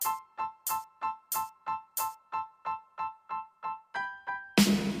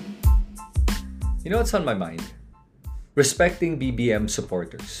You know what's on my mind? Respecting BBM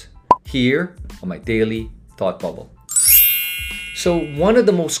supporters. Here on my daily thought bubble. So one of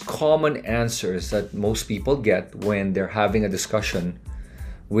the most common answers that most people get when they're having a discussion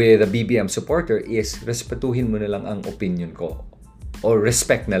with a BBM supporter is respetuhin mo na lang ang opinion ko or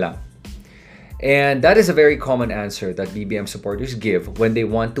respect na lang. And that is a very common answer that BBM supporters give when they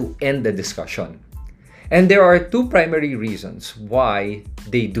want to end the discussion. And there are two primary reasons why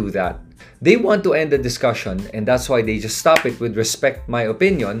they do that. They want to end the discussion, and that's why they just stop it with respect my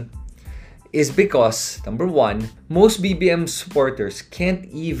opinion, is because, number one, most BBM supporters can't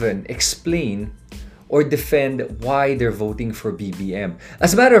even explain or defend why they're voting for BBM.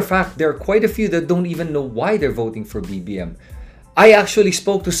 As a matter of fact, there are quite a few that don't even know why they're voting for BBM. I actually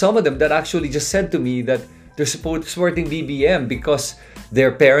spoke to some of them that actually just said to me that they're supporting BBM because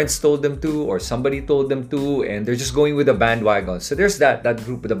their parents told them to or somebody told them to, and they're just going with the bandwagon. So there's that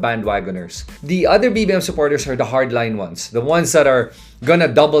group of the bandwagoners. The other BBM supporters are the hardline ones, the ones that are gonna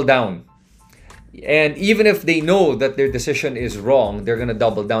double down. And even if they know that their decision is wrong, they're gonna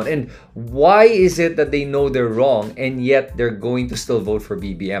double down. And why is it that they know they're wrong and yet they're going to still vote for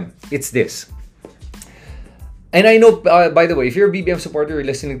BBM? It's this. And I know, by the way, if you're a BBM supporter, you're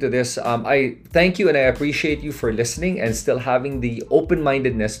listening to this, I thank you and I appreciate you for listening and still having the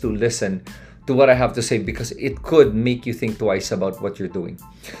open-mindedness to listen to what I have to say, because it could make you think twice about what you're doing.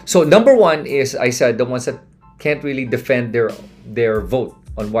 So number one is, I said, the ones that can't really defend their vote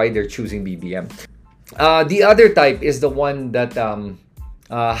on why they're choosing BBM. The other type is the one that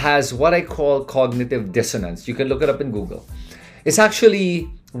has what I call cognitive dissonance. You can look it up in Google. It's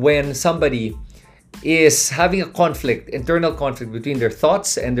actually when somebody is having a conflict, internal conflict between their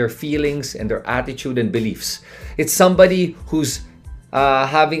thoughts and their feelings and their attitude and beliefs. It's somebody who's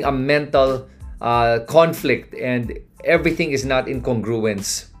having a mental conflict and everything is not in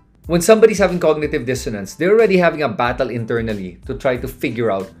congruence. When somebody's having cognitive dissonance, they're already having a battle internally to try to figure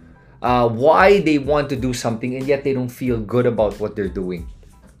out why they want to do something and yet they don't feel good about what they're doing.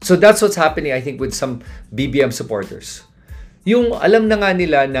 So that's what's happening, I think, with some BBM supporters. Yung alam na nga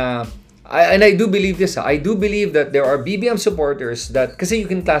nila na, and I do believe this, I do believe that there are BBM supporters that, kasi you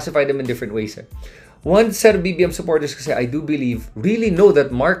can classify them in different ways. One set of BBM supporters, kasi I do believe, really know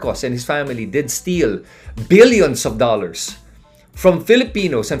that Marcos and his family did steal billions of dollars from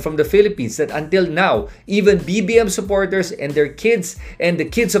Filipinos and from the Philippines, that until now, even BBM supporters and their kids and the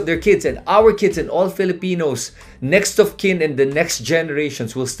kids of their kids and our kids and all Filipinos, next of kin and the next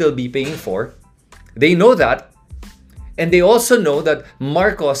generations will still be paying for. They know that. And they also know that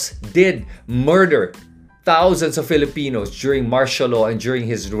Marcos did murder thousands of Filipinos during martial law and during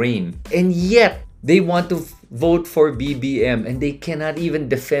his reign. And yet, they want to vote for BBM and they cannot even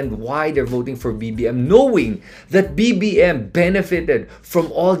defend why they're voting for BBM, knowing that BBM benefited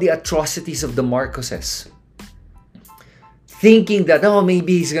from all the atrocities of the Marcoses. Thinking that, oh,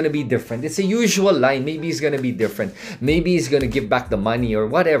 maybe he's going to be different. It's a usual line. Maybe he's going to be different. Maybe he's going to give back the money or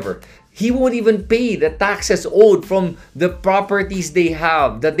whatever. He won't even pay the taxes owed from the properties they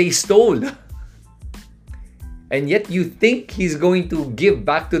have that they stole. And yet you think he's going to give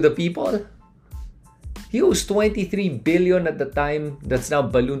back to the people? He owes 23 billion at the time. That's now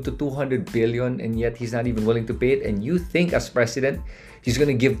ballooned to 200 billion, and yet he's not even willing to pay it. And you think as president, he's going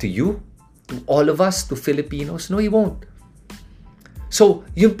to give to you, to all of us, to Filipinos? No, he won't. So,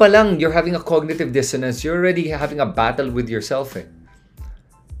 yun pa lang, you're having a cognitive dissonance. You're already having a battle with yourself.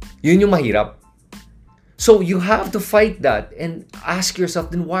 Yun yung mahirap. So, you have to fight that and ask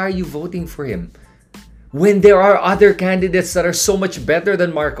yourself, then why are you voting for him? When there are other candidates that are so much better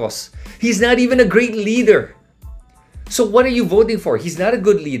than Marcos. He's not even a great leader. So what are you voting for? He's not a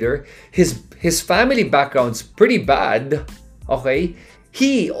good leader. His family background's pretty bad. Okay?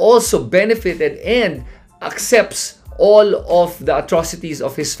 He also benefited and accepts all of the atrocities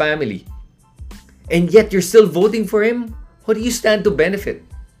of his family. And yet you're still voting for him? What do you stand to benefit?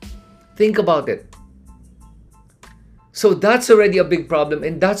 Think about it. So that's already a big problem,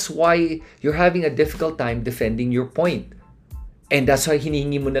 and that's why you're having a difficult time defending your point. And that's why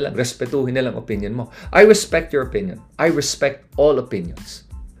hinihingi mo na lang, respetuhin na lang opinion mo. I respect your opinion. I respect all opinions.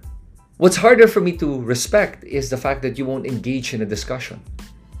 What's harder for me to respect is the fact that you won't engage in a discussion.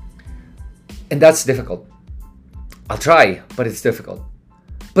 And that's difficult. I'll try, but it's difficult.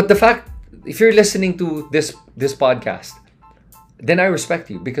 But the fact, if you're listening to this podcast, then I respect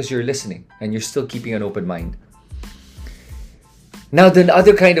you because you're listening and you're still keeping an open mind. Now, the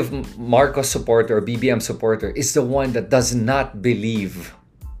other kind of Marcos supporter or BBM supporter is the one that does not believe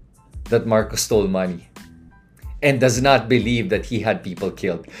that Marcos stole money and does not believe that he had people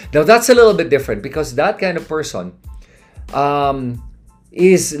killed. Now, that's a little bit different because that kind of person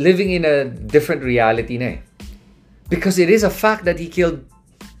is living in a different reality na eh. Because it is a fact that he killed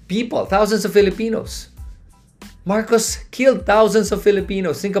people, thousands of Filipinos. Marcos killed thousands of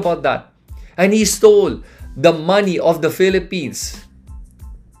Filipinos. Think about that. And he stole the money of the Philippines.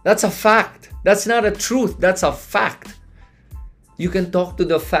 That's a fact. That's not a truth. That's a fact. You can talk to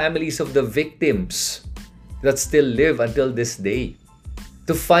the families of the victims that still live until this day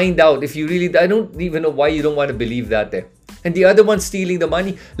to find out if you really... I don't even know why you don't want to believe that. Eh. And the other one stealing the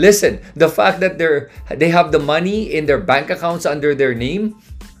money. Listen, the fact that they have the money in their bank accounts under their name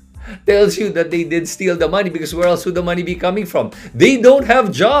tells you that they did steal the money, because where else would the money be coming from? They don't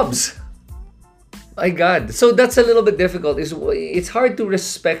have jobs. My God. So that's a little bit difficult. It's hard to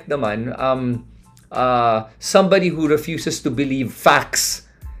respect naman somebody who refuses to believe facts.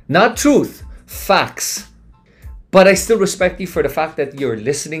 Not truth, facts. But I still respect you for the fact that you're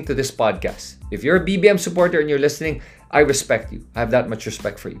listening to this podcast. If you're a BBM supporter and you're listening, I respect you. I have that much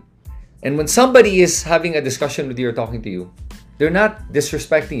respect for you. And when somebody is having a discussion with you or talking to you, they're not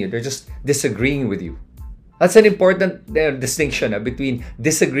disrespecting you. They're just disagreeing with you. That's an important distinction between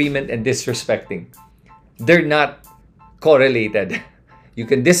disagreement and disrespecting. They're not correlated. You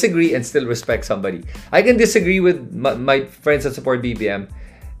can disagree and still respect somebody. I can disagree with my friends that support BBM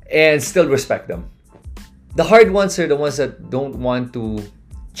and still respect them. The hard ones are the ones that don't want to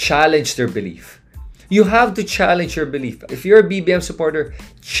challenge their belief. You have to challenge your belief. If you're a BBM supporter,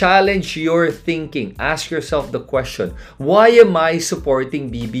 challenge your thinking. Ask yourself the question, why am I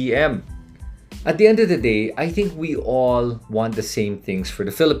supporting BBM? At the end of the day, I think we all want the same things for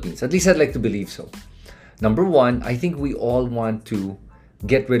the Philippines. At least I'd like to believe so. Number one, I think we all want to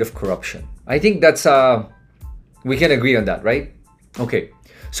get rid of corruption. I think that's, we can agree on that, right? Okay.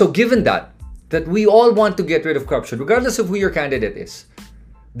 So given that we all want to get rid of corruption, regardless of who your candidate is,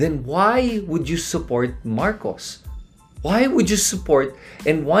 then why would you support Marcos? Why would you support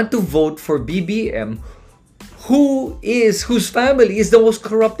and want to vote for BBM, whose family is the most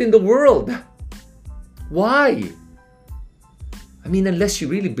corrupt in the world? Why? I mean, unless you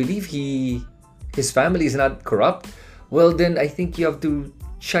really believe his family is not corrupt, well then I think you have to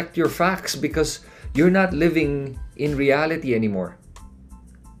check your facts, because you're not living in reality anymore.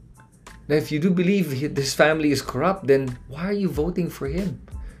 Now, if you do believe his family is corrupt, then why are you voting for him?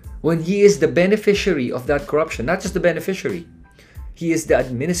 When he is the beneficiary of that corruption, not just the beneficiary, he is the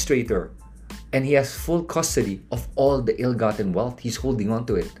administrator, and he has full custody of all the ill-gotten wealth. He's holding on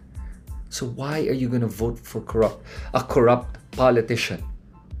to it. So why are you going to vote for a corrupt politician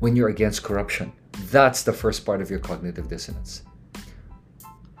when you're against corruption? That's the first part of your cognitive dissonance.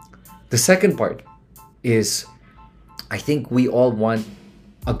 The second part is, I think we all want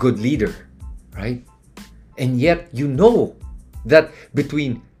a good leader, right? And yet you know that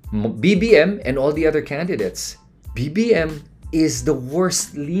between BBM and all the other candidates, BBM is the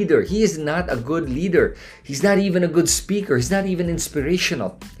worst leader. He is not a good leader. He's not even a good speaker. He's not even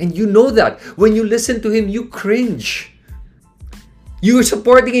inspirational. And you know that. When you listen to him, you cringe. You're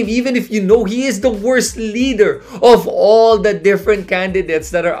supporting him even if you know he is the worst leader of all the different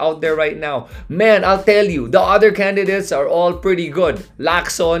candidates that are out there right now. Man, I'll tell you, the other candidates are all pretty good.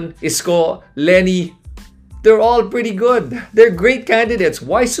 Lacson, Isko, Lenny, they're all pretty good. They're great candidates.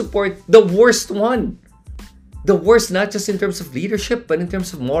 Why support the worst one? The worst, not just in terms of leadership, but in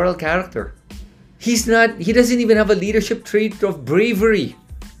terms of moral character. He doesn't even have a leadership trait of bravery.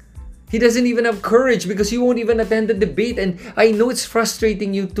 He doesn't even have courage, because he won't even attend the debate. And I know it's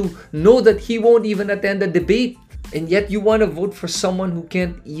frustrating you to know that he won't even attend the debate. And yet you want to vote for someone who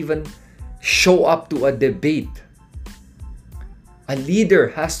can't even show up to a debate. A leader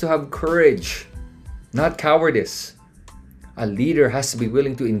has to have courage, not cowardice. A leader has to be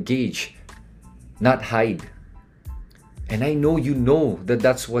willing to engage, not hide. And I know you know that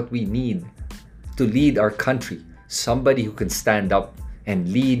that's what we need to lead our country. Somebody who can stand up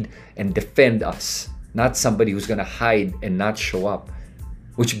and lead and defend us. Not somebody who's going to hide and not show up,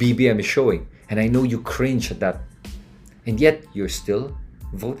 which BBM is showing. And I know you cringe at that. And yet, you're still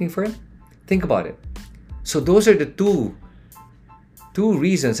voting for him? Think about it. So those are the two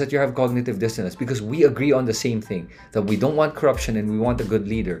reasons that you have cognitive dissonance, because we agree on the same thing, that we don't want corruption and we want a good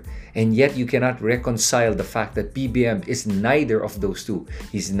leader. And yet you cannot reconcile the fact that BBM is neither of those two.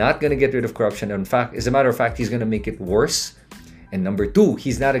 He's not going to get rid of corruption. In fact, as a matter of fact, he's going to make it worse. And number two,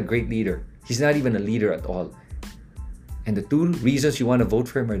 he's not a great leader. He's not even a leader at all. And the two reasons you want to vote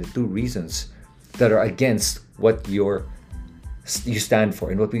for him are the two reasons that are against what you stand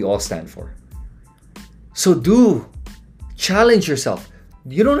for and what we all stand for. So do challenge yourself.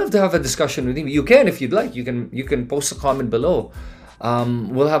 You don't have to have a discussion with him. You can if you'd like. You can post a comment below.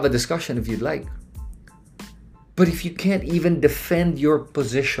 We'll have a discussion if you'd like. But if you can't even defend your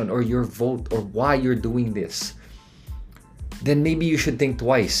position or your vote or why you're doing this, then maybe you should think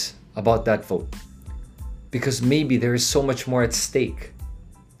twice about that vote. Because maybe there is so much more at stake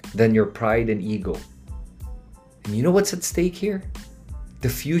than your pride and ego. And you know what's at stake here? The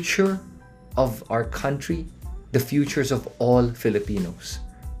future of our country, the futures of all Filipinos.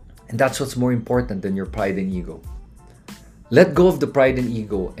 And that's what's more important than your pride and ego. Let go of the pride and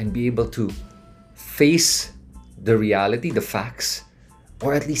ego and be able to face the reality, the facts,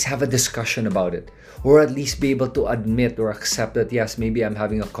 or at least have a discussion about it. Or at least be able to admit or accept that, yes, maybe I'm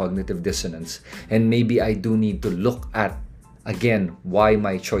having a cognitive dissonance. And maybe I do need to look at, again, why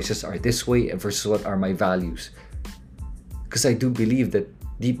my choices are this way versus what are my values. Because I do believe that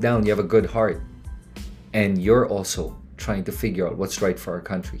deep down you have a good heart. And you're also trying to figure out what's right for our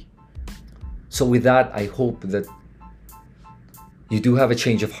country. So with that, I hope that you do have a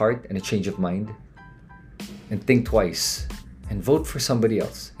change of heart and a change of mind. And think twice. And vote for somebody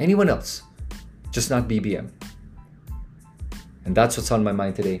else. Anyone else. Just not BBM. And that's what's on my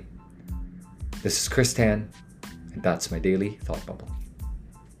mind today. This is Chris Tan, and that's my Daily Thought Bubble.